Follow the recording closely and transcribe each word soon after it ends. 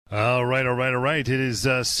All right. It is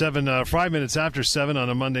 5 minutes after 7 on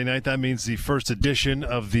a Monday night. That means the first edition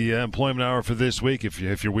of the Employment Hour for this week.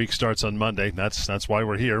 If your week starts on Monday, that's why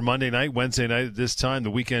we're here. Monday night, Wednesday night at this time,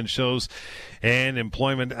 the weekend shows, and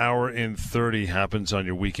Employment Hour in 30 happens on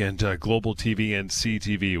your weekend. Global TV and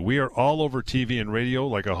CTV. We are all over TV and radio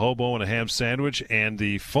like a hobo and a ham sandwich, and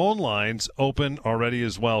the phone lines open already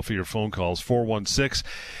as well for your phone calls.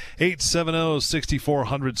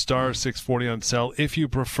 416-870-6400 star 640 on cell. If you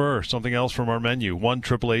prefer something else from our menu,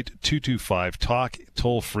 1-888-225-TALK,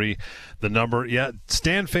 toll free. The number,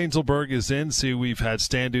 Stan Fainzilberg is in. See, we've had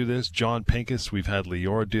Stan do this, John Pincus, we've had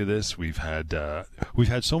Lior do this, we've had so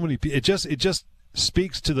many people. It just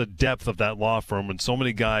speaks to the depth of that law firm when so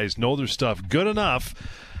many guys know their stuff good enough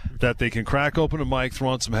that they can crack open a mic, throw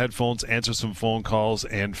on some headphones, answer some phone calls,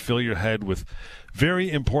 and fill your head with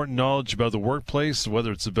very important knowledge about the workplace,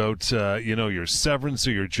 whether it's about your severance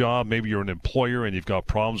or your job. Maybe you're an employer and you've got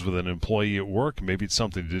problems with an employee at work. Maybe it's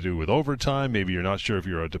something to do with overtime. Maybe you're not sure if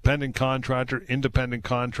you're a dependent contractor, independent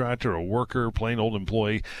contractor, a worker, plain old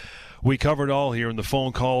employee. We covered all here, and the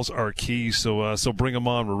phone calls are key, so bring them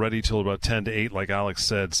on. We're ready till about 10 to 8, like Alex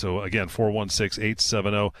said. So, again,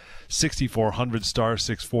 416-870-6400 star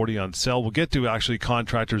 640 on cell. We'll get to actually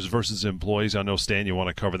contractors versus employees. I know, Stan, you want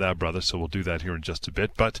to cover that, brother, so we'll do that here in just a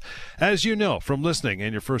bit. But as you know from listening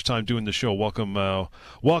and your first time doing the show, welcome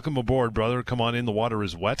aboard, brother. Come on in. The water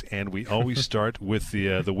is wet, and we always start with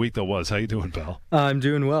the week that was. How you doing, pal? I'm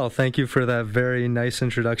doing well. Thank you for that very nice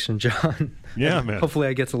introduction, John. Yeah, man. Hopefully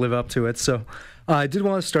I get to live up to it. So I did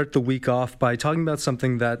want to start the week off by talking about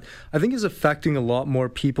something that I think is affecting a lot more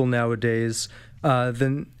people nowadays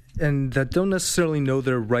and that don't necessarily know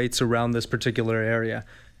their rights around this particular area.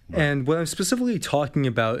 Right. And what I'm specifically talking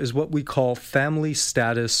about is what we call family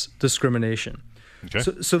status discrimination. Okay.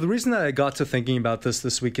 So the reason that I got to thinking about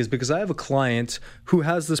this week is because I have a client who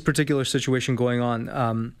has this particular situation going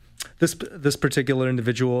on. This particular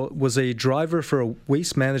individual was a driver for a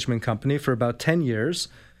waste management company for about 10 years.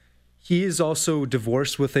 He is also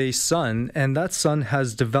divorced with a son, and that son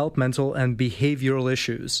has developmental and behavioral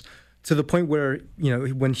issues to the point where,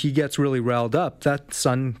 when he gets really riled up, that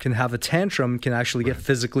son can have a tantrum, can actually get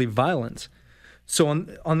physically violent. So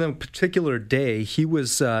on a particular day, he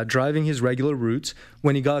was driving his regular route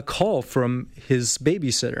when he got a call from his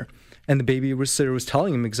babysitter. And the babysitter was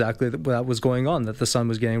telling him exactly what was going on, that the son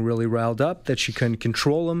was getting really riled up, that she couldn't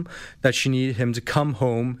control him, that she needed him to come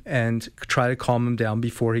home and try to calm him down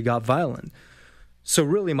before he got violent. So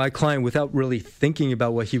really, my client, without really thinking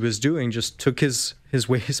about what he was doing, just took his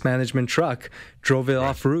waste management truck, drove it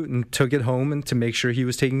off route, and took it home and to make sure he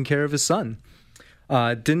was taking care of his son.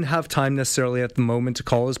 Didn't have time necessarily at the moment to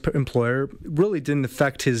call his employer. Really didn't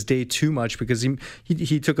affect his day too much because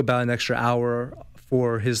he took about an extra hour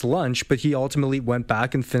for his lunch, but he ultimately went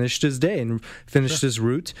back and finished his day and finished his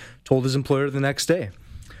route, told his employer the next day.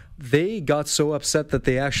 They got so upset that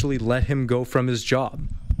they actually let him go from his job.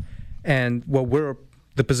 And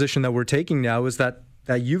the position that we're taking now is that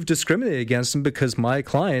you've discriminated against him because my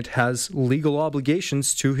client has legal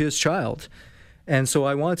obligations to his child. And so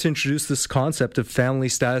I wanted to introduce this concept of family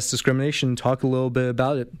status discrimination and talk a little bit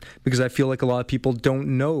about it because I feel like a lot of people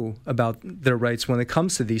don't know about their rights when it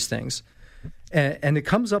comes to these things. And it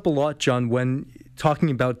comes up a lot, John, when talking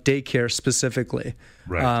about daycare specifically.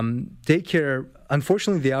 Right. Daycare,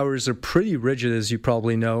 unfortunately, the hours are pretty rigid, as you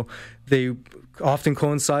probably know. They often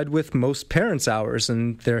coincide with most parents' hours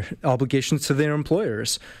and their obligations to their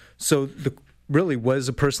employers. So really, what is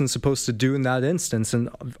a person supposed to do in that instance? And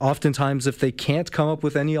oftentimes, if they can't come up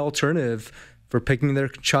with any alternative for picking their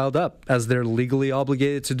child up, as they're legally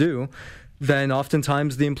obligated to do, then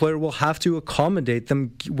oftentimes the employer will have to accommodate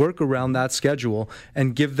them, work around that schedule,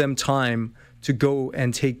 and give them time to go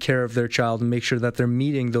and take care of their child and make sure that they're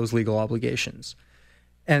meeting those legal obligations.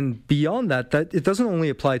 And beyond that it doesn't only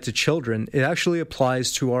apply to children, it actually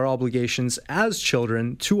applies to our obligations as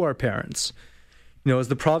children to our parents. As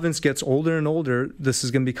the province gets older and older, this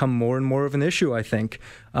is going to become more and more of an issue, I think.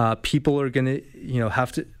 People are going to,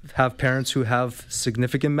 have to have parents who have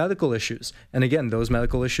significant medical issues. And again, those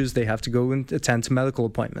medical issues, they have to go and attend to medical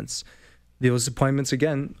appointments. Those appointments,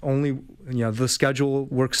 again, only, the schedule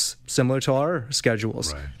works similar to our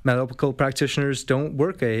schedules. Right. Medical practitioners don't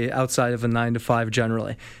work outside of a 9 to 5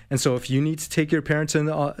 generally. And so if you need to take your parents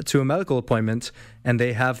to a medical appointment and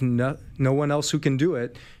they have no one else who can do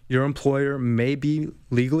it, your employer may be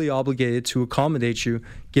legally obligated to accommodate you,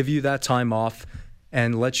 give you that time off,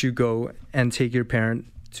 and let you go and take your parent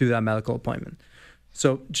to that medical appointment.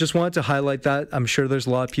 So just wanted to highlight that. I'm sure there's a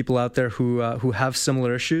lot of people out there who have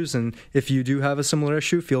similar issues, and if you do have a similar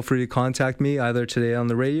issue, feel free to contact me either today on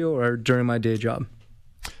the radio or during my day job.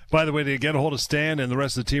 By the way, to get a hold of Stan and the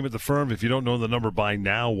rest of the team at the firm, if you don't know the number by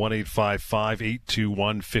now,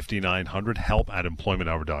 1-855-821-5900,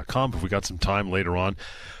 help@employmenthour.com. If we got some time later on,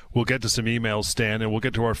 we'll get to some emails, Stan, and we'll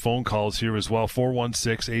get to our phone calls here as well.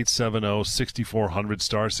 416-870-6400,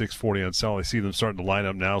 star 640 on cell. I see them starting to line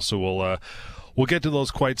up now, so we'll get to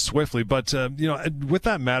those quite swiftly. But, with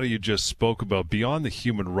that matter you just spoke about, beyond the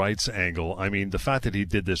human rights angle, I mean, the fact that he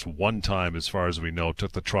did this one time, as far as we know,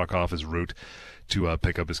 took the truck off his route to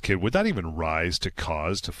pick up his kid, would that even rise to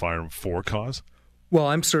fire him for cause? Well,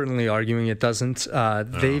 I'm certainly arguing it doesn't.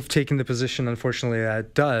 They've taken the position, unfortunately, that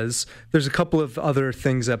it does. There's a couple of other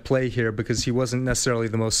things at play here because he wasn't necessarily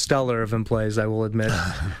the most stellar of employees, I will admit.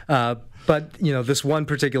 But, this one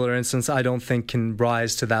particular instance I don't think can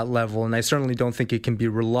rise to that level, and I certainly don't think it can be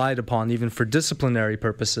relied upon even for disciplinary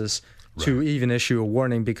purposes to even issue a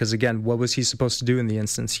warning because, again, what was he supposed to do in the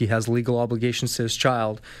instance? He has legal obligations to his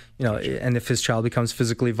child, and if his child becomes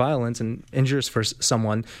physically violent and injures for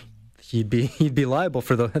someone, he'd be liable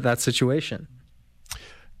for that situation.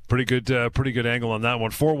 Pretty good angle on that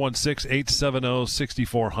one.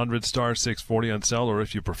 416-870-6400, star 640 on cell, or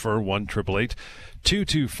if you prefer,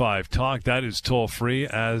 1-888-225-TALK. That is toll free.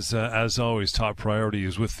 As always, top priority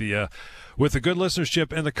is with the good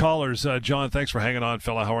listenership and the callers. John, thanks for hanging on,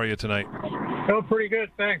 fella. How are you tonight? Oh, pretty good,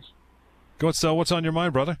 thanks. What's on your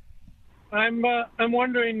mind, brother? I'm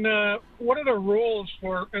wondering what are the rules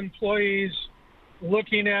for employers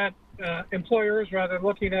looking at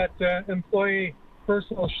employee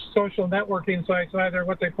personal social networking sites, either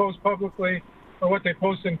what they post publicly or what they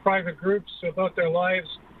post in private groups about their lives,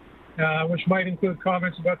 which might include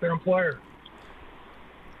comments about their employer.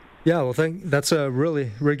 Yeah, well, that's a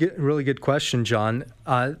really good question, John.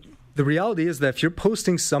 The reality is that if you're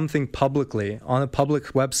posting something publicly on a public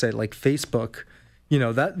website like Facebook,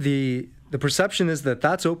 that the perception is that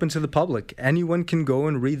that's open to the public. Anyone can go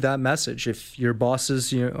and read that message. If your boss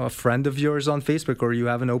is a friend of yours on Facebook or you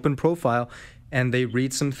have an open profile and they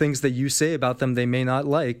read some things that you say about them they may not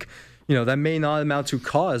like, that may not amount to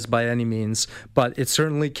cause by any means, but it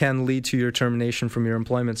certainly can lead to your termination from your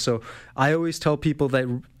employment. So I always tell people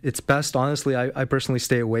that it's best, honestly, I personally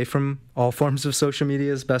stay away from all forms of social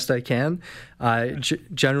media as best I can.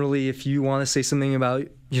 Generally, if you want to say something about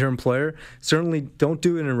your employer, certainly don't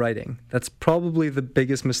do it in writing. That's probably the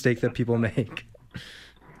biggest mistake that people make.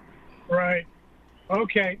 Right.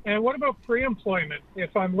 Okay. And what about pre-employment?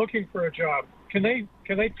 If I'm looking for a job, can they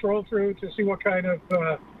troll through to see what kind of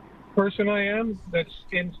person I am that's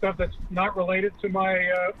in stuff that's not related to my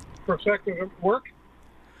prospective work?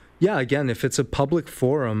 Yeah, again, if it's a public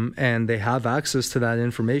forum and they have access to that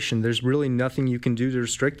information, there's really nothing you can do to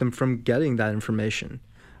restrict them from getting that information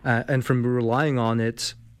and from relying on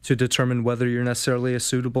it to determine whether you're necessarily a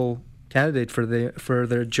suitable candidate for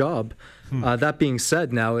their job. That being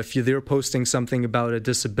said, now, if they're posting something about a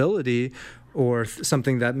disability or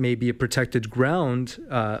something that may be a protected ground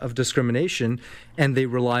of discrimination, and they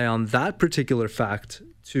rely on that particular fact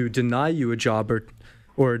to deny you a job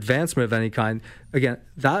or advancement of any kind, again,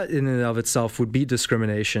 that in and of itself would be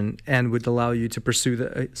discrimination and would allow you to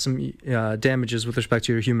pursue some damages with respect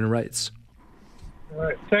to your human rights. All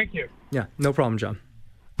right. Thank you. Yeah, no problem, John.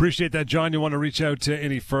 Appreciate that, John. You want to reach out to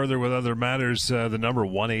any further with other matters, the number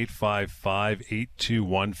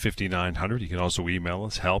 1-855-821-5900. You can also email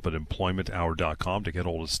us, help@employmenthour.com, to get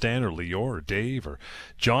hold of Stan or Lior or Dave or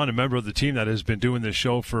John, a member of the team that has been doing this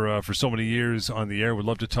show for so many years on the air. We'd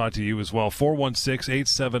love to talk to you as well.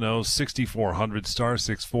 416-870-6400, star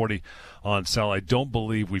 640 on cell. I don't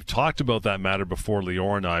believe we've talked about that matter before,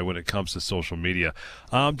 Lior and I, when it comes to social media.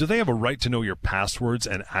 Do they have a right to know your passwords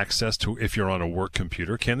and access to if you're on a work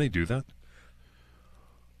computer? Can they do that?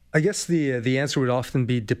 I guess the answer would often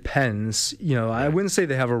be depends. I wouldn't say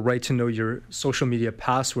they have a right to know your social media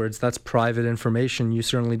passwords. That's private information. You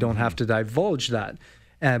certainly don't have to divulge that.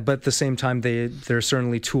 But at the same time, there are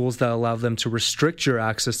certainly tools that allow them to restrict your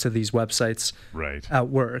access to these websites at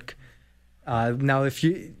work. Now,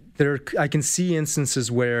 I can see instances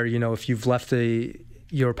where, if you've left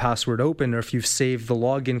your password open or if you've saved the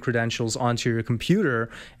login credentials onto your computer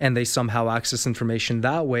and they somehow access information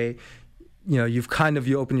that way, you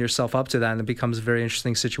open yourself up to that and it becomes a very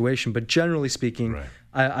interesting situation. But generally speaking,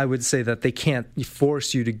 I would say that they can't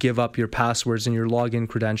force you to give up your passwords and your login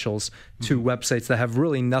credentials to websites that have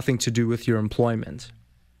really nothing to do with your employment.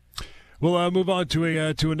 We'll move on to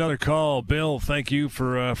another call. Bill, thank you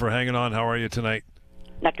for hanging on. How are you tonight?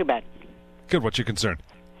 Not too bad. Good. What's your concern?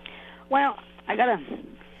 Well, I got a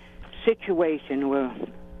situation where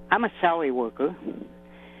I'm a salary worker,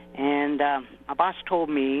 and my boss told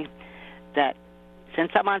me that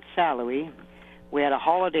since I'm on salary, we had a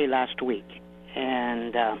holiday last week,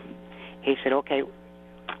 and he said, okay,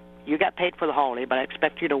 you got paid for the holiday, but I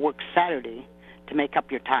expect you to work Saturday to make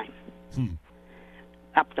up your time.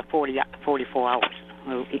 Up to 44 hours.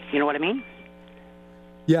 You know what I mean?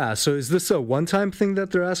 Yeah, so is this a one-time thing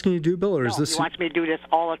that they're asking you to do, Bill, or is this... he wants me to do this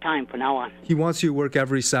all the time from now on. He wants you to work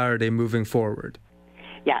every Saturday moving forward.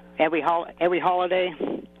 Yeah, every holiday,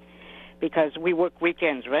 because we work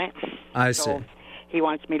weekends, right? I see. So he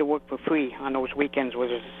wants me to work for free on those weekends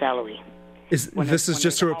with his salary. This is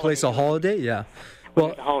just to replace a holiday? Yeah. Well,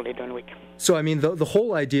 it's a holiday during the week. So, I mean, the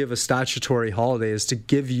whole idea of a statutory holiday is to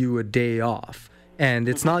give you a day off. And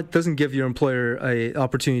it's doesn't give your employer an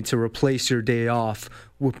opportunity to replace your day off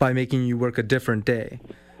by making you work a different day.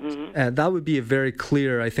 And that would be a very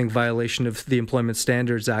clear, I think, violation of the Employment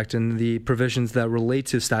Standards Act and the provisions that relate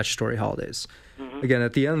to statutory holidays. Again,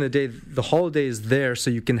 at the end of the day, the holiday is there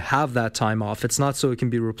so you can have that time off. It's not so it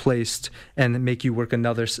can be replaced and make you work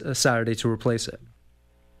another Saturday to replace it.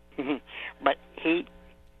 But he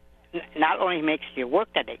not only makes you work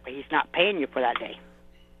that day, but he's not paying you for that day.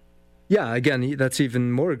 Yeah, again, that's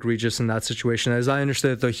even more egregious in that situation. As I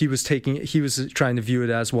understood it, though, he was trying to view it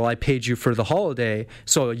as, well, I paid you for the holiday,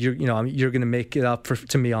 so you're going to make it up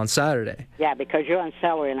to me on Saturday. Yeah, because you're on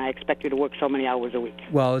salary, and I expect you to work so many hours a week.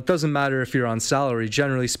 Well, it doesn't matter if you're on salary.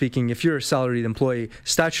 Generally speaking, if you're a salaried employee,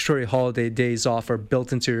 statutory holiday days off are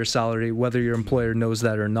built into your salary, whether your employer knows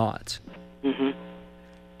that or not.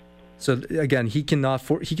 So again, he cannot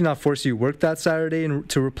force you to work that Saturday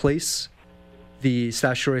to replace the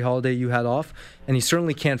statutory holiday you had off, and he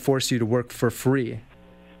certainly can't force you to work for free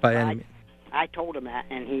by any means. I told him that,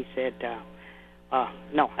 and he said,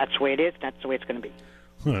 no, that's the way it is, that's the way it's going to be.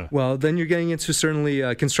 Well, then you're getting into certainly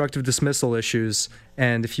constructive dismissal issues,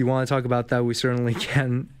 and if you want to talk about that, we certainly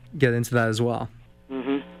can get into that as well.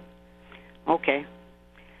 Okay.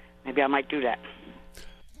 Maybe I might do that.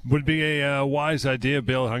 Would be a wise idea,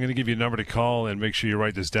 Bill. I'm going to give you a number to call and make sure you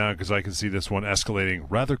write this down because I can see this one escalating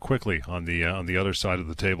rather quickly on the other side of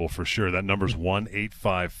the table for sure. That number's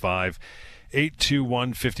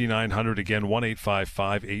 1-855-821-5900. Again,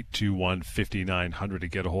 1-855-821-5900 to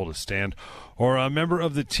get a hold of Stan or a member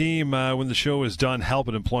of the team when the show is done.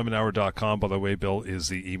 help@employmenthour.com. By the way, Bill, is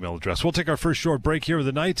the email address. We'll take our first short break here of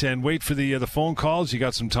the night and wait for the phone calls. You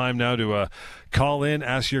got some time now to call in,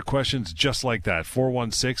 ask your questions just like that.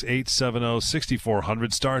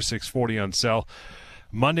 416-870-6400, star 640 on cell.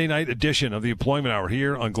 Monday night edition of the Employment Hour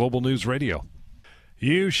here on Global News Radio.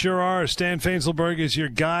 You sure are. Stan Fainzilberg is your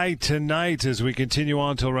guy tonight as we continue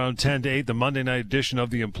on till around 10 to 8, the Monday night edition of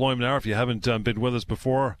the Employment Hour. If you haven't been with us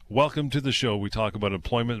before, welcome to the show. We talk about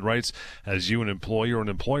employment rights as you an employer or an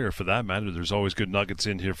employer for that matter. There's always good nuggets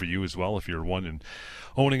in here for you as well if you're one in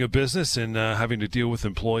owning a business and having to deal with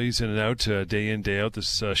employees in and out day in, day out.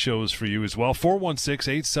 This show is for you as well.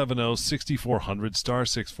 416-870-6400, star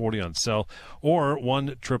 640 on cell, or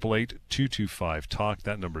 1-888-225-TALK.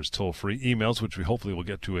 That number is toll-free. Emails, which we hopefully will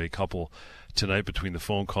get to a couple tonight between the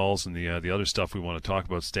phone calls and the other stuff we want to talk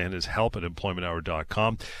about, Stan, is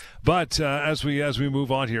help@employmenthour.com. But as we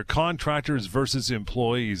move on here, contractors versus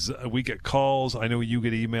employees, we get calls. I know you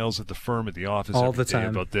get emails at the firm, at the office all the time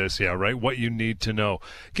about this. Yeah, right? What you need to know.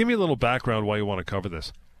 Give me a little background why you want to cover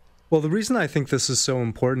this. Well, the reason I think this is so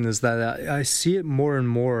important is that I see it more and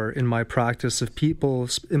more in my practice of people,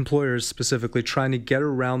 employers specifically, trying to get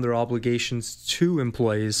around their obligations to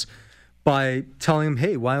employees by telling them,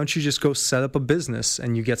 hey, why don't you just go set up a business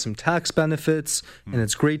and you get some tax benefits and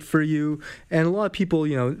it's great for you. And a lot of people,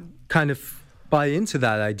 kind of buy into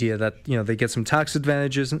that idea that, they get some tax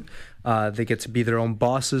advantages, they get to be their own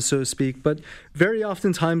bosses, so to speak. But very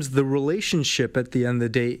oftentimes the relationship at the end of the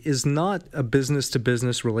day is not a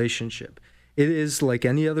business-to-business relationship. It is like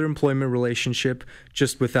any other employment relationship,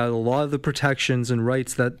 just without a lot of the protections and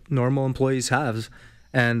rights that normal employees have.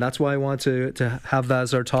 And that's why I want to have that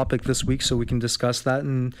as our topic this week so we can discuss that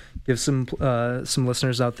and give some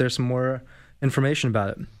listeners out there some more information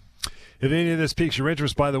about it. If any of this piques your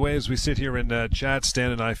interest, by the way, as we sit here in chat,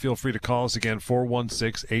 Stan and I, feel free to call us again,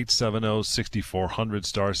 416-870-6400,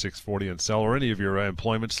 star 640 on cell, or any of your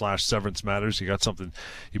employment/severance matters. You got something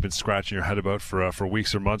you've been scratching your head about for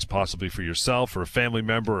weeks or months, possibly for yourself or a family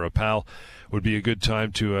member or a pal, would be a good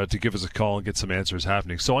time to give us a call and get some answers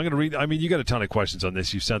happening. So I'm going to read, you got a ton of questions on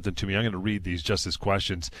this. You sent them to me. I'm going to read these just as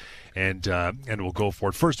questions, and we'll go for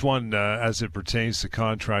it. First one, as it pertains to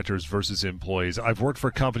contractors versus employees. I've worked for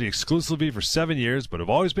a company exclusively for 7 years, but have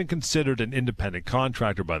always been considered an independent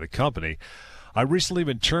contractor by the company. I recently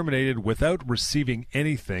been terminated without receiving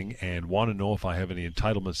anything and want to know if I have any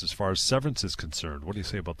entitlements as far as severance is concerned. What do you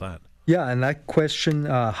say about that? Yeah, and that question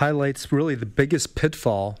highlights really the biggest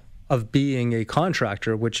pitfall of being a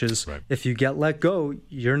contractor, which is if you get let go,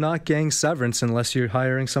 you're not getting severance unless you're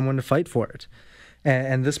hiring someone to fight for it.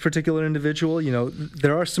 And this particular individual,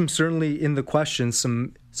 there are certainly in the question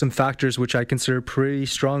some factors which I consider pretty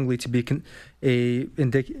strongly to be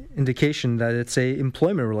indication that it's a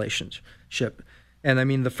employment relationship. And I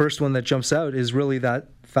mean, the first one that jumps out is really that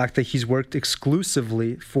fact that he's worked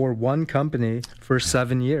exclusively for one company for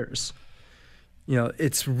 7 years.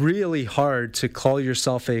 It's really hard to call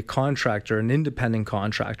yourself a contractor, an independent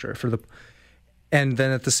contractor and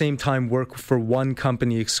then at the same time work for one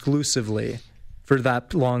company exclusively for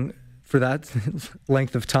that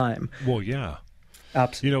length of time. Well, yeah.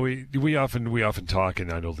 Absolutely. We often talk,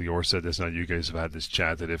 and I know Lior said this, and you guys have had this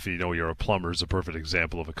chat, that if you're a plumber, is a perfect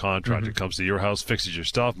example of a contractor. Comes to your house, fixes your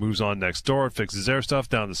stuff, moves on next door, fixes their stuff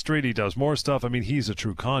down the street, he does more stuff. I mean, he's a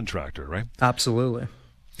true contractor, right? Absolutely.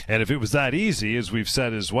 And if it was that easy, as we've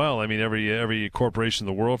said as well, I mean, every corporation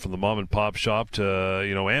in the world, from the mom and pop shop to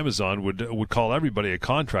Amazon, would call everybody a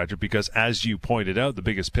contractor, because, as you pointed out, the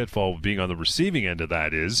biggest pitfall of being on the receiving end of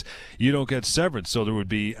that is you don't get severance. So there would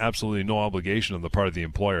be absolutely no obligation on the part of the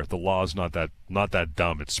employer. The law's not that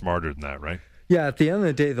dumb. It's smarter than that, right? Yeah, at the end of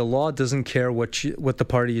the day, the law doesn't care what the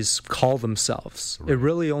parties call themselves. Right. It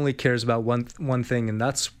really only cares about one thing, and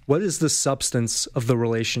that's what is the substance of the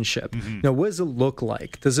relationship. Now, what does it look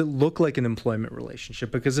like? Does it look like an employment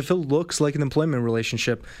relationship? Because if it looks like an employment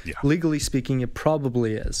relationship, legally speaking, it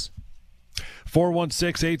probably is.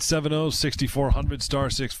 416-870-6400, star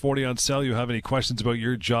 640 on cell. You have any questions about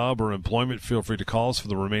your job or employment, feel free to call us for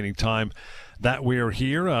the remaining time that we are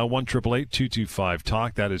here.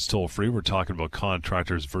 1-888-225-TALK. That is toll free. We're talking about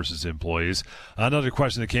contractors versus employees. Another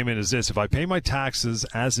question that came in is this: if I pay my taxes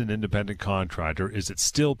as an independent contractor, is it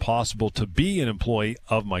still possible to be an employee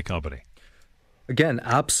of my company? Again,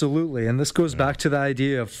 absolutely. And this goes back to the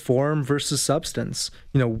idea of form versus substance.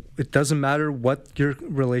 It doesn't matter what your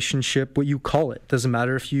relationship, what you call it. It doesn't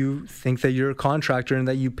matter if you think that you're a contractor and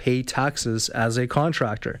that you pay taxes as a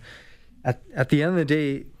contractor. At the end of the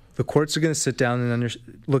day, the courts are going to sit down and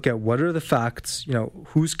look at what are the facts,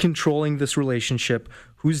 who's controlling this relationship,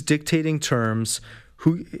 who's dictating terms,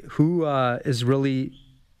 who is really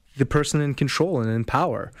the person in control and in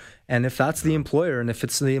power. And if that's the employer, and if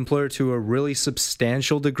it's the employer to a really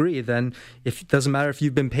substantial degree, then it doesn't matter if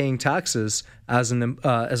you've been paying taxes as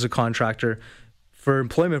a contractor. For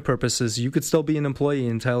employment purposes, you could still be an employee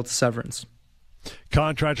entitled to severance.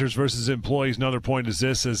 Contractors versus employees. Another point is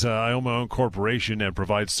this: as I own my own corporation and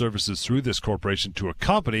provide services through this corporation to a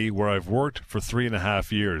company where I've worked for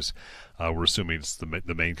 3.5 years. We're assuming it's the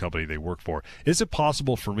main company they work for. Is it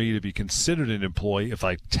possible for me to be considered an employee if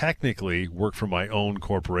I technically work for my own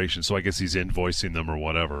corporation? So I guess he's invoicing them or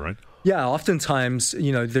whatever, right? Yeah, oftentimes,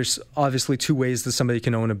 there's obviously two ways that somebody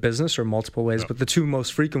can own a business, or multiple ways, but the two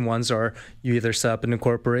most frequent ones are you either set up in a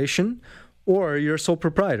corporation or you're a sole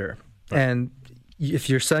proprietor. Right. And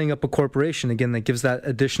if you're setting up a corporation, again, that gives that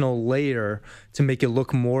additional layer to make it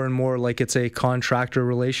look more and more like it's a contractor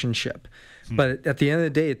relationship. But at the end of the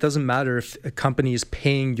day, it doesn't matter if a company is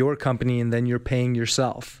paying your company and then you're paying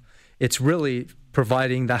yourself. It's really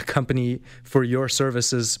providing that company for your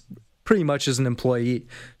services pretty much as an employee.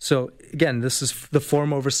 So again, this is the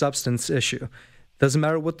form over substance issue. Doesn't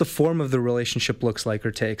matter what the form of the relationship looks like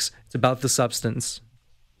or takes. It's about the substance.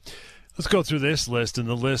 Let's go through this list, and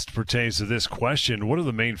the list pertains to this question. What are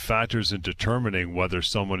the main factors in determining whether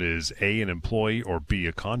someone is A, an employee, or B,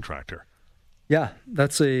 a contractor? Yeah,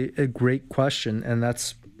 that's a great question, and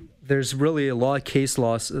there's really a lot of case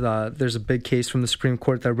laws. There's a big case from the Supreme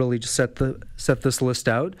Court that really just set this list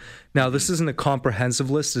out. Now, this isn't a comprehensive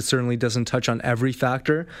list. It certainly doesn't touch on every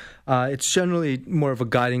factor. It's generally more of a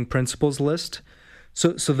guiding principles list.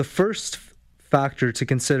 So the first factor to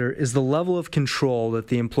consider is the level of control that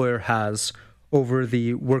the employer has over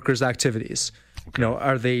the worker's activities. Okay.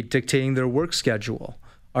 Are they dictating their work schedule?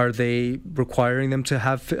 Are they requiring them to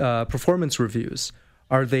have performance reviews?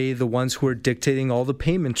 Are they the ones who are dictating all the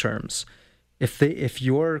payment terms? If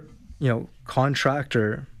your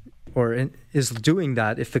contractor is doing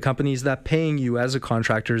that, if the companies that paying you as a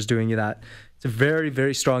contractor is doing that, it's a very,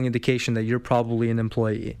 very strong indication that you're probably an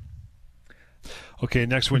employee. Okay,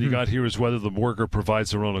 next one you got here is whether the worker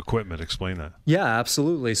provides their own equipment. Explain that. Yeah,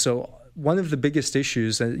 absolutely. So one of the biggest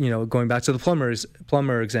issues, going back to the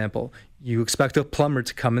plumber example, you expect a plumber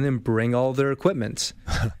to come in and bring all their equipment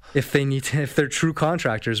if they're true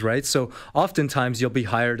contractors, right? So oftentimes you'll be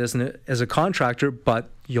hired as a contractor,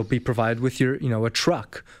 but you'll be provided with your, a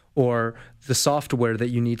truck or the software that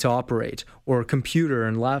you need to operate, or computer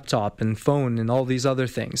and laptop and phone and all these other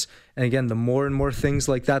things. And again, the more and more things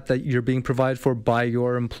like that you're being provided for by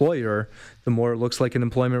your employer, the more it looks like an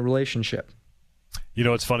employment relationship. You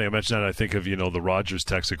know, it's funny. I mentioned that. I think of, the Rogers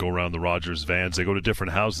techs that go around the Rogers vans. They go to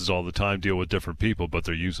different houses all the time, deal with different people, but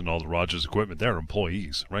they're using all the Rogers equipment. They're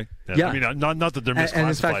employees, right? Yeah. I mean, not that they're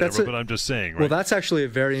misclassified ever, but I'm just saying, right? Well, that's actually a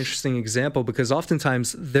very interesting example, because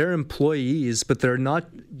oftentimes they're employees, but they're not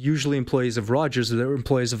usually employees of Rogers. They're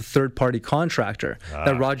employees of a third-party contractor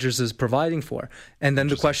that Rogers is providing for. And then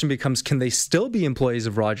the question becomes, can they still be employees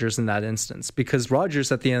of Rogers in that instance? Because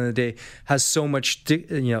Rogers, at the end of the day, has so much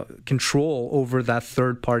control over that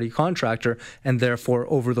third-party contractor, and therefore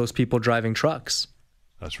over those people driving trucks.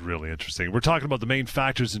 That's really interesting. We're talking about the main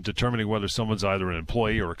factors in determining whether someone's either an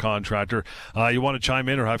employee or a contractor. You want to chime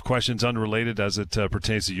in or have questions unrelated as it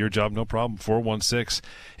pertains to your job? No problem.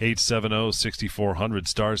 416-870-6400,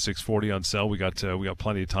 star 640 on cell. We got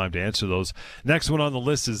plenty of time to answer those. Next one on the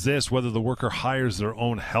list is this: whether the worker hires their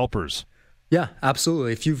own helpers. Yeah,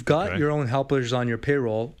 absolutely. If you've got your own helpers on your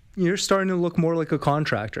payroll, you're starting to look more like a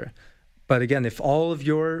contractor. But again, if all of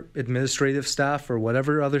your administrative staff or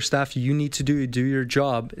whatever other staff you need to do your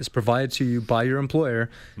job is provided to you by your employer,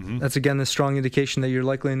 that's again a strong indication that you're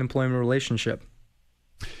likely in an employment relationship.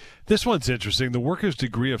 This one's interesting. The worker's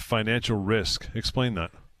degree of financial risk. Explain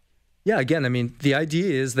that. Yeah, again, I mean, the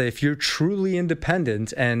idea is that if you're truly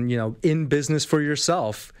independent and, in business for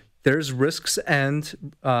yourself, there's risks,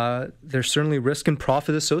 and there's certainly risk and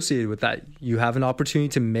profit associated with that. You have an opportunity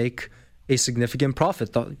to make a significant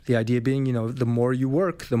profit. The idea being, the more you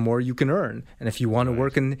work, the more you can earn. And if you want to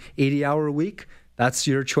work an 80-hour week, that's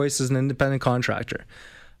your choice as an independent contractor.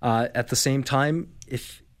 At the same time,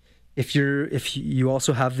 if you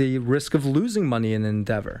also have the risk of losing money in an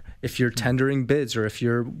endeavor, if you're tendering bids, or if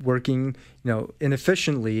you're working,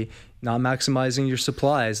 inefficiently, not maximizing your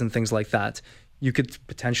supplies and things like that, you could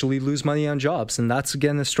potentially lose money on jobs. And that's,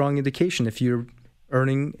 again, a strong indication. If you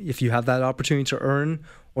have that opportunity to earn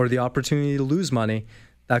or the opportunity to lose money,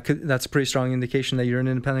 that's a pretty strong indication that you're an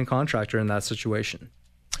independent contractor in that situation.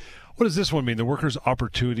 What does this one mean? The worker's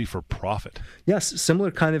opportunity for profit. Yes, similar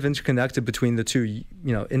kind of interconnected between the two.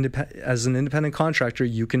 As an independent contractor,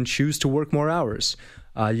 you can choose to work more hours.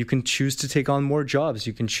 You can choose to take on more jobs.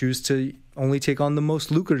 You can choose to only take on the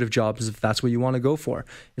most lucrative jobs if that's what you want to go for.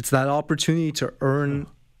 It's that opportunity to earn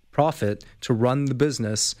profit, to run the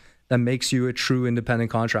business, that makes you a true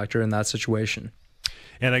independent contractor in that situation.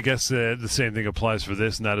 And I guess the same thing applies for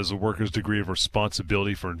this, and that is a worker's degree of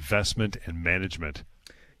responsibility for investment and management.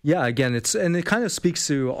 Yeah, again, it kind of speaks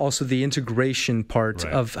to also the integration part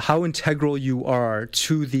of how integral you are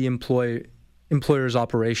to the employer's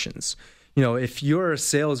operations. If you're a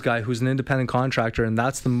sales guy who's an independent contractor, and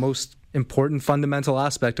that's the most important fundamental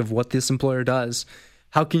aspect of what this employer does,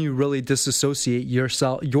 how can you really disassociate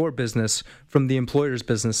your business from the employer's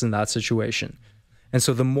business in that situation? And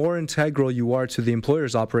so the more integral you are to the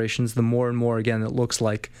employer's operations, the more and more, again, it looks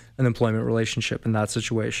like an employment relationship in that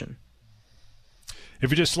situation. If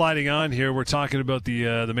you're just sliding on here, we're talking about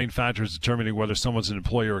the main factors determining whether someone's an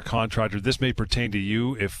employer or a contractor. This may pertain to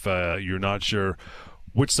you if you're not sure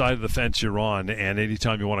which side of the fence you're on. And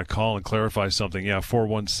anytime you want to call and clarify something,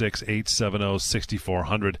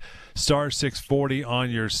 416-870-6400, star 640 on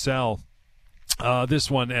your cell. This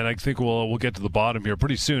one, and I think we'll get to the bottom here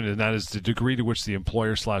pretty soon, and that is the degree to which the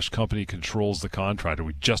employer/company controls the contractor.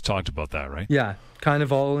 We just talked about that, right? Yeah, kind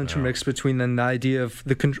of all intermixed between the idea of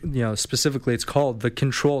specifically it's called the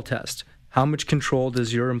control test. How much control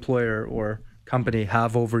does your employer or company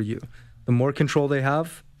have over you? The more control they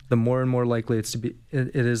have, the more and more likely it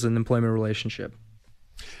is an employment relationship.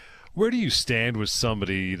 Where do you stand with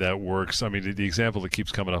somebody that works? I mean, the example that keeps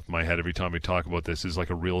coming up in my head every time we talk about this is like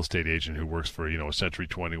a real estate agent who works for, a Century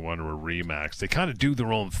 21 or a Remax. They kind of do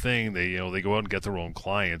their own thing. They go out and get their own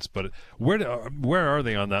clients. But where are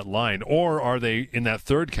they on that line? Or are they in that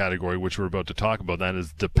third category, which we're about to talk about, that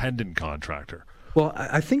is dependent contractor? Well,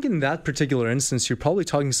 I think in that particular instance, you're probably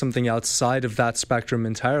talking something outside of that spectrum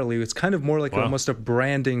entirely. It's kind of more like almost a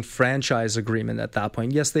branding franchise agreement at that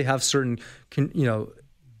point. Yes, they have certain,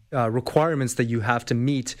 requirements that you have to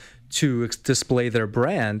meet to display their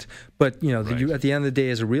brand, but you at the end of the day,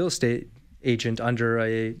 as a real estate agent under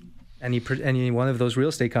any one of those real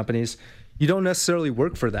estate companies, you don't necessarily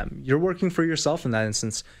work for them. You're working for yourself in that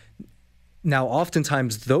instance. Now,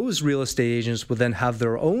 oftentimes, those real estate agents will then have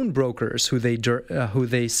their own brokers who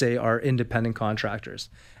they say are independent contractors,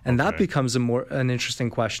 and that becomes an interesting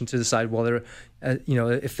question to decide whether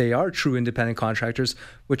if they are true independent contractors,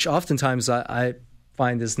 which oftentimes I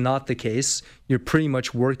find is not the case. You're pretty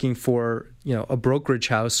much working for, a brokerage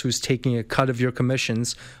house who's taking a cut of your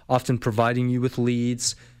commissions, often providing you with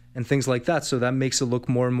leads and things like that. So that makes it look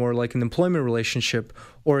more and more like an employment relationship.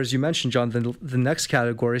 Or as you mentioned, John, the next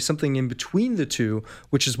category, something in between the two,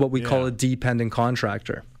 which is what we call a dependent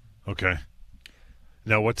contractor. Okay.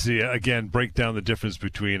 Now, what's break down the difference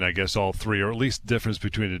between, I guess, all three, or at least difference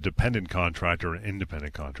between a dependent contractor and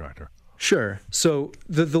independent contractor? Sure. So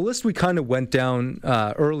the list we kind of went down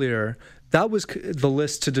earlier, that was the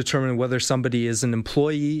list to determine whether somebody is an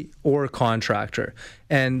employee or a contractor.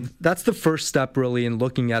 And that's the first step, really, in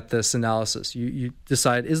looking at this analysis. You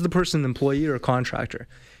decide, is the person an employee or a contractor?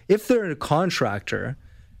 If they're a contractor,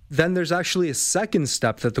 then there's actually a second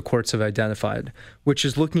step that the courts have identified, which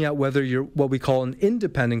is looking at whether you're what we call an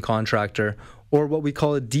independent contractor or what we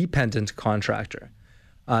call a dependent contractor.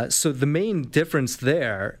 So the main difference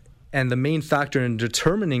there and the main factor in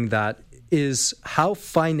determining that is how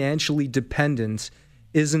financially dependent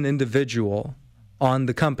is an individual on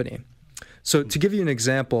the company. So to give you an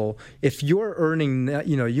example, if you're earning,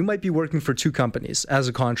 you might be working for two companies as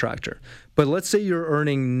a contractor, but let's say you're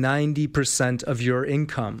earning 90% of your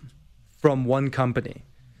income from one company.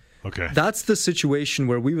 Okay. That's the situation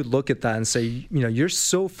where we would look at that and say, you're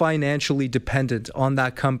so financially dependent on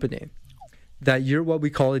that company that you're what we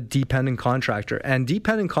call a dependent contractor. And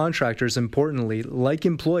dependent contractors, importantly, like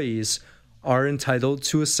employees, are entitled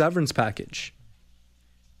to a severance package.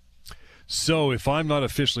 So if I'm not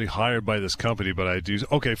officially hired by this company, but I do...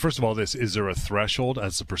 Okay, first of all, is there a threshold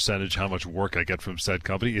as a percentage how much work I get from said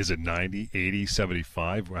company? Is it 90, 80,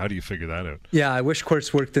 75? How do you figure that out? Yeah, I wish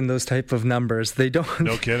courts worked in those type of numbers. They don't...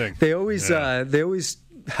 No kidding. They always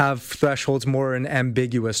have thresholds more in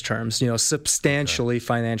ambiguous terms, substantially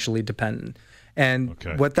financially dependent. And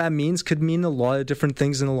what that means could mean a lot of different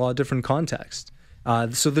things in a lot of different contexts.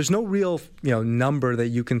 So there's no real, number that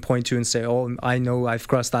you can point to and say, oh, I know I've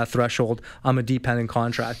crossed that threshold. I'm a dependent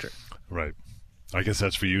contractor. Right. I guess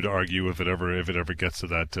that's for you to argue if it ever gets to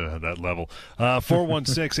that level.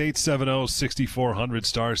 416-870-6400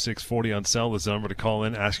 star 640 on cell is the number to call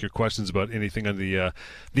in. Ask your questions about anything on the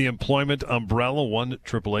employment umbrella.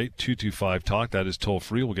 1-888-225-TALK. That is toll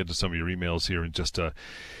free. We'll get to some of your emails here in just a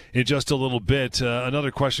little bit.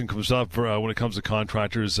 Another question comes up when it comes to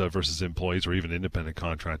contractors versus employees, or even independent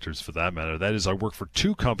contractors for that matter. That is, I work for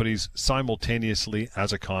two companies simultaneously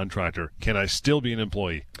as a contractor. Can I still be an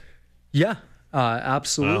employee? Yeah.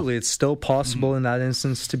 Absolutely. Wow. It's still possible in that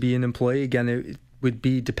instance to be an employee. Again, it would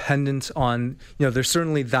be dependent on, there's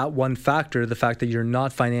certainly that one factor, the fact that you're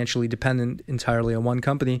not financially dependent entirely on one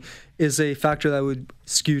company is a factor that would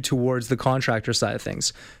skew towards the contractor side of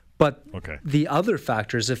things. But the other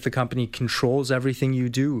factors, if the company controls everything you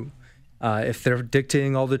do, if they're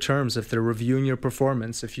dictating all the terms, if they're reviewing your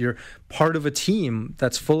performance, if you're part of a team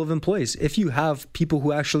that's full of employees, if you have people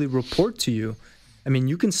who actually report to you,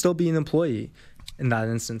 you can still be an employee in that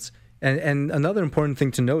instance. And another important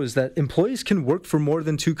thing to know is that employees can work for more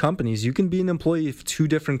than two companies. You can be an employee of two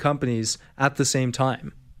different companies at the same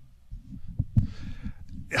time.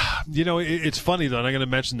 It's funny, though, and I'm going to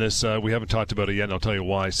mention this. We haven't talked about it yet, and I'll tell you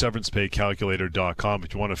why. SeverancePayCalculator.com.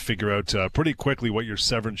 If you want to figure out pretty quickly what your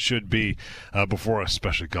severance should be before you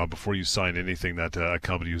sign anything that a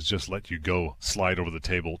company who's just let you go slide over the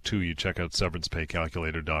table to you, check out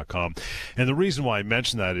SeverancePayCalculator.com. And the reason why I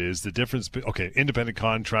mention that is the difference. Independent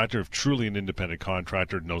contractor, if truly an independent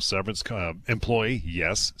contractor, no severance. Employee,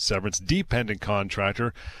 yes, severance. Dependent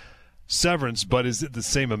contractor, severance, but is it the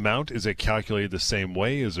same amount? Is it calculated the same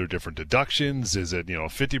way? Is there different deductions? Is it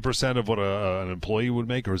 50% of what an employee would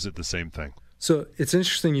make, or is it the same thing? So it's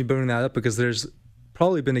interesting you bring that up because there's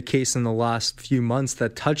probably been a case in the last few months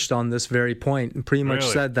that touched on this very point and pretty much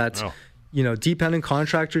said that dependent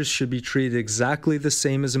contractors should be treated exactly the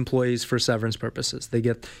same as employees for severance purposes. They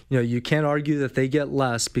get you can't argue that they get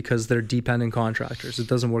less because they're dependent contractors. It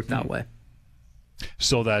doesn't work that way.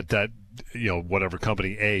 So that whatever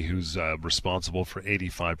company A who's responsible for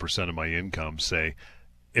 85% of my income, say,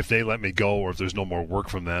 if they let me go or if there's no more work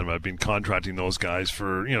from them, I've been contracting those guys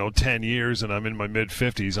for 10 years and I'm in my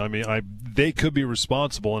mid-50s. They could be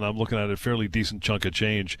responsible, and I'm looking at a fairly decent chunk of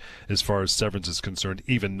change as far as severance is concerned,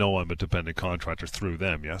 even though I'm a dependent contractor through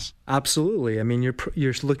them. Yes, absolutely.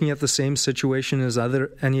 You're looking at the same situation as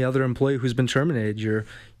any other employee who's been terminated. You're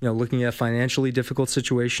looking at a financially difficult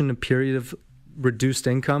situation, a period of reduced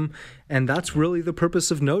income, and that's really the purpose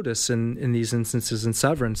of notice in these instances in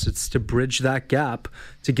severance. It's to bridge that gap,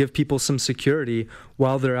 to give people some security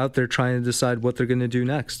while they're out there trying to decide what they're going to do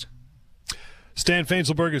next. Stan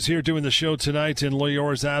Fainzilberg is here doing the show tonight in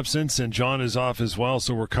Loyor's absence, and John is off as well,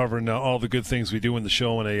 so we're covering all the good things we do in the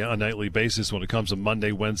show on a nightly basis when it comes to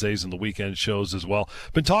Monday, Wednesdays, and the weekend shows as well.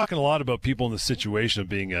 Been talking a lot about people in the situation of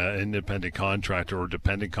being an independent contractor or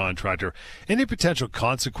dependent contractor. Any potential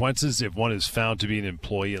consequences if one is found to be an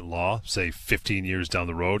employee at law, say 15 years down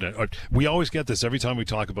the road? We always get this every time we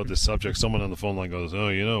talk about this subject. Someone on the phone line goes, oh,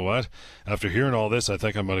 you know what? After hearing all this, I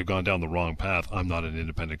think I might have gone down the wrong path. I'm not an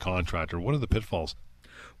independent contractor. What are the pitfalls?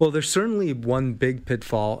 Well, there's certainly one big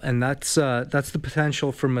pitfall, and that's the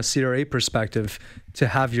potential from a CRA perspective to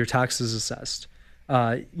have your taxes assessed.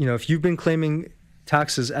 If you've been claiming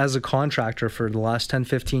taxes as a contractor for the last 10,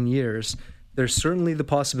 15 years, there's certainly the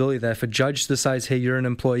possibility that if a judge decides, hey, you're an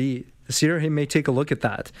employee, the CRA may take a look at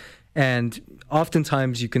that. And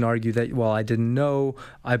oftentimes you can argue that, well, I didn't know,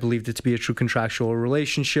 I believed it to be a true contractual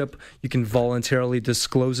relationship. You can voluntarily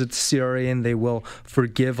disclose it to CRA and they will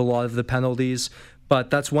forgive a lot of the penalties. But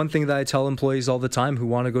that's one thing that I tell employees all the time who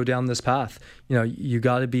want to go down this path. You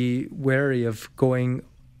got to be wary of going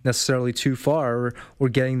necessarily too far or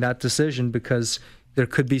getting that decision, because there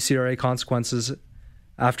could be CRA consequences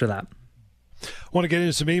after that. Want to get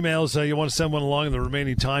into some emails? You want to send one along in the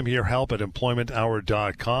remaining time here,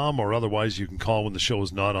 help@employmenthour.com, or otherwise you can call when the show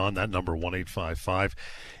is not on. That number,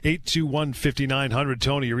 1-855-821-5900.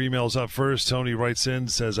 Tony, your email's up first. Tony writes in,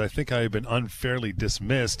 says, I think I have been unfairly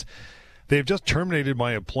dismissed. They have just terminated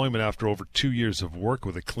my employment after over 2 years of work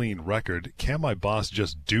with a clean record. Can my boss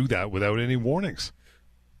just do that without any warnings?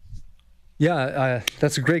 Yeah,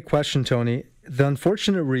 that's a great question, Tony. The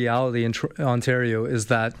unfortunate reality in Ontario is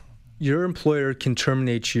that your employer can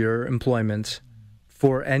terminate your employment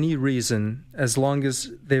for any reason as long as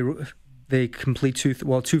they complete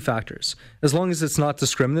two factors. As long as it's not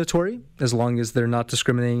discriminatory, as long as they're not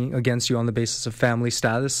discriminating against you on the basis of family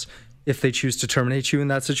status, if they choose to terminate you in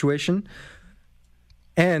that situation,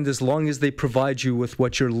 and as long as they provide you with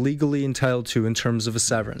what you're legally entitled to in terms of a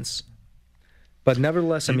severance. But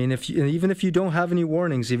nevertheless, I mean, even if you don't have any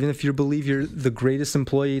warnings, even if you believe you're the greatest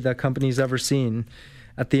employee that company's ever seen,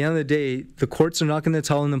 at the end of the day, the courts are not going to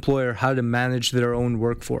tell an employer how to manage their own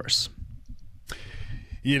workforce.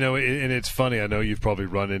 And it's funny. I know you've probably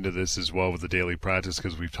run into this as well with the daily practice,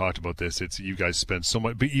 because we've talked about this. It's you guys spend so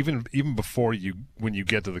much, but even before when you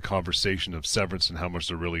get to the conversation of severance and how much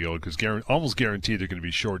they're really owed, because almost guaranteed they're going to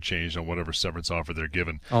be shortchanged on whatever severance offer they're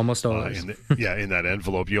given. Almost always. In that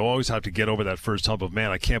envelope, you always have to get over that first hump of,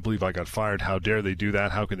 man, I can't believe I got fired. How dare they do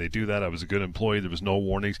that? How can they do that? I was a good employee. There was no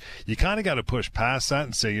warnings. You kind of got to push past that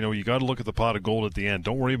and say, you got to look at the pot of gold at the end.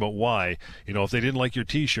 Don't worry about why. If they didn't like your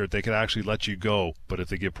T-shirt, they could actually let you go. But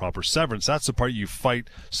if they give proper severance, that's the part you fight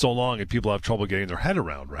so long and people have trouble getting their head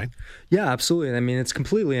around, right? Yeah, absolutely. I mean, it's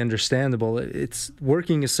completely understandable. It's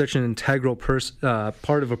working is such an integral part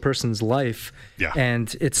of a person's life,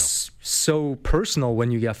 and it's so personal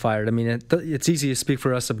when you get fired. I mean, it's easy to speak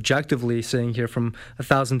for us objectively, sitting here from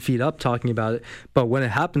 1,000 feet up talking about it, but when it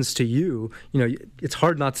happens to you, it's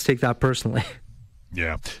hard not to take that personally.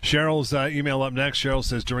 Yeah. Cheryl's email up next. Cheryl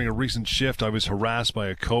says, during a recent shift, I was harassed by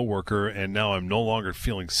a coworker, and now I'm no longer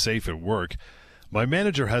feeling safe at work. My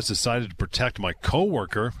manager has decided to protect my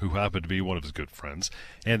coworker, who happened to be one of his good friends,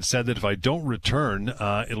 and said that if I don't return,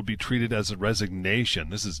 it'll be treated as a resignation.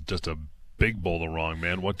 This is just a big bowl of wrong,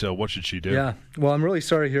 man. What should she do? Yeah. Well, I'm really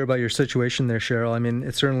sorry to hear about your situation there, Cheryl. I mean,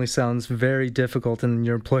 it certainly sounds very difficult, and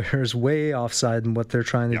your employer is way offside in what they're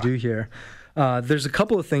trying to do here. There's a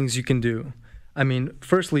couple of things you can do. I mean,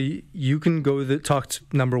 firstly, you can go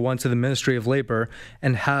number one to the Ministry of Labor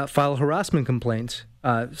and file a harassment complaint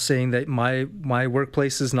saying that my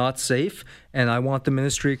workplace is not safe, and I want the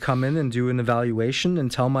ministry to come in and do an evaluation and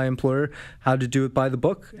tell my employer how to do it by the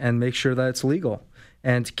book and make sure that it's legal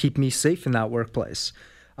and keep me safe in that workplace.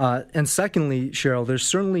 And secondly, Cheryl,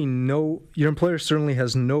 your employer certainly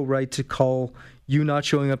has no right to call you not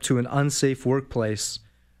showing up to an unsafe workplace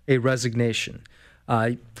a resignation.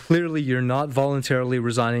 Clearly, you're not voluntarily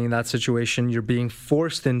resigning in that situation. You're being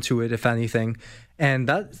forced into it, if anything. And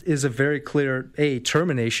that is a very clear, A,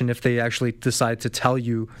 termination if they actually decide to tell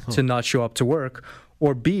you to not show up to work,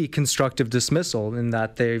 or B, constructive dismissal in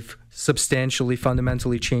that they've substantially,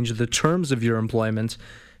 fundamentally changed the terms of your employment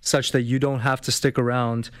such that you don't have to stick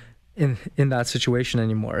around in that situation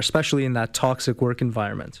anymore, especially in that toxic work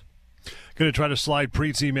environment. Going to try to slide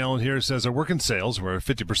Preet's email in here. It says, I work in sales where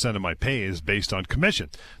 50% of my pay is based on commission.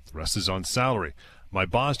 The rest is on salary. My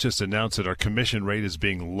boss just announced that our commission rate is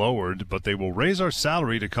being lowered, but they will raise our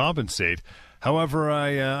salary to compensate. However,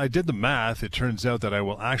 I did the math. It turns out that I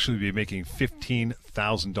will actually be making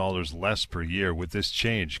 $15,000 less per year with this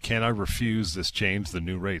change. Can I refuse this change, the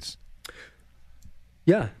new rates?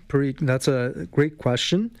 Yeah, that's a great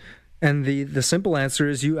question. And the simple answer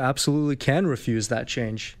is you absolutely can refuse that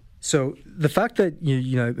change. So the fact that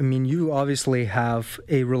you obviously have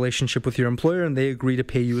a relationship with your employer and they agree to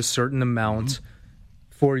pay you a certain amount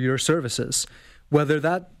for your services, whether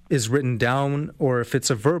that is written down or if it's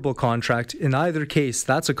a verbal contract, in either case,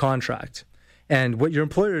 that's a contract. And what your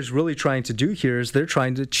employer is really trying to do here is they're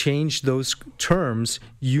trying to change those terms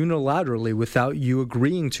unilaterally without you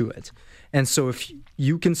agreeing to it. And so if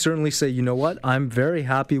you can certainly say, you know what, I'm very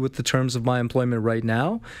happy with the terms of my employment right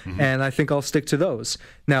now, and I think I'll stick to those.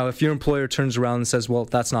 Now, if your employer turns around and says, well,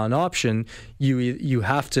 that's not an option, you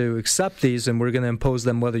have to accept these and we're going to impose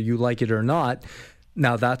them whether you like it or not.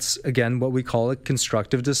 Now, that's, again, what we call a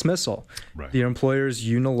constructive dismissal. Right. The employer is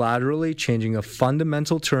unilaterally changing a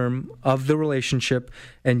fundamental term of the relationship,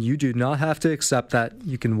 and you do not have to accept that.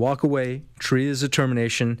 You can walk away, treat it as a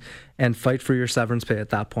termination, and fight for your severance pay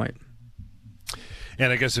at that point.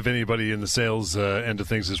 And I guess if anybody in the sales end of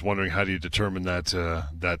things is wondering how do you determine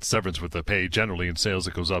that severance with the pay, generally in sales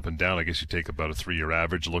it goes up and down. I guess you take about a 3-year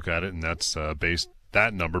average look at it, and that's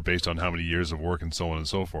that number based on how many years of work and so on and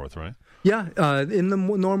so forth, right? Yeah, in the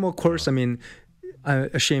normal course, I mean, I'm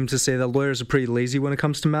ashamed to say that lawyers are pretty lazy when it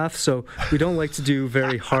comes to math, so we don't like to do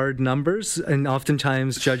very hard numbers, and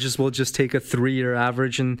oftentimes judges will just take a 3-year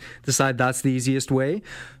average and decide that's the easiest way.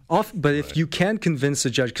 But if you can convince a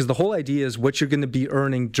judge, because the whole idea is what you're going to be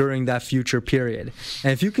earning during that future period.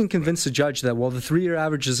 And if you can convince a judge that, well, the 3-year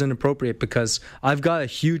average is inappropriate because I've got a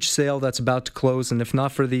huge sale that's about to close, and if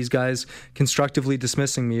not for these guys constructively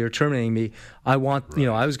dismissing me or terminating me, I was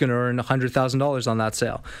going to earn $100,000 on that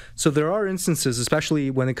sale. So there are instances,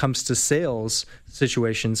 especially when it comes to sales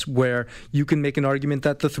situations, where you can make an argument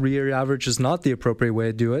that the 3-year average is not the appropriate way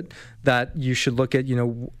to do it, that you should look at,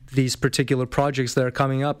 these particular projects that are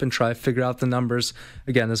coming up and try to figure out the numbers,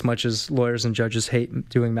 again, as much as lawyers and judges hate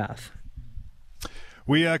doing math.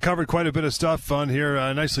 We covered quite a bit of stuff on here.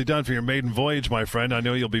 Nicely done for your maiden voyage, my friend. I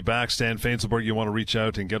know you'll be back. Stan Fainzilberg, you want to reach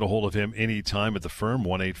out and get a hold of him anytime at the firm,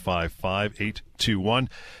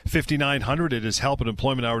 1-855-821-5900. It is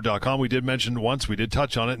help@employmenthour.com. We did mention once, we did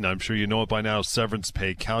touch on it, and I'm sure you know it by now,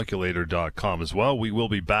 severancepaycalculator.com as well. We will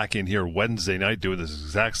be back in here Wednesday night doing this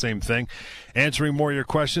exact same thing, answering more of your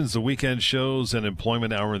questions. The weekend shows and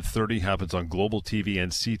Employment Hour in 30 happens on Global TV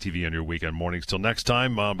and CTV on your weekend mornings. Till next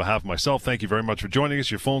time, on behalf of myself, thank you very much for joining us,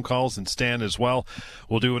 your phone calls, and Stan as well.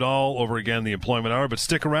 We'll do it all over again, the Employment Hour, but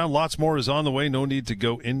stick around. Lots more is on the way. No need to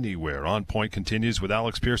go anywhere. On Point continues with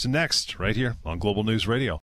Alex Pearson next, right here on Global News Radio.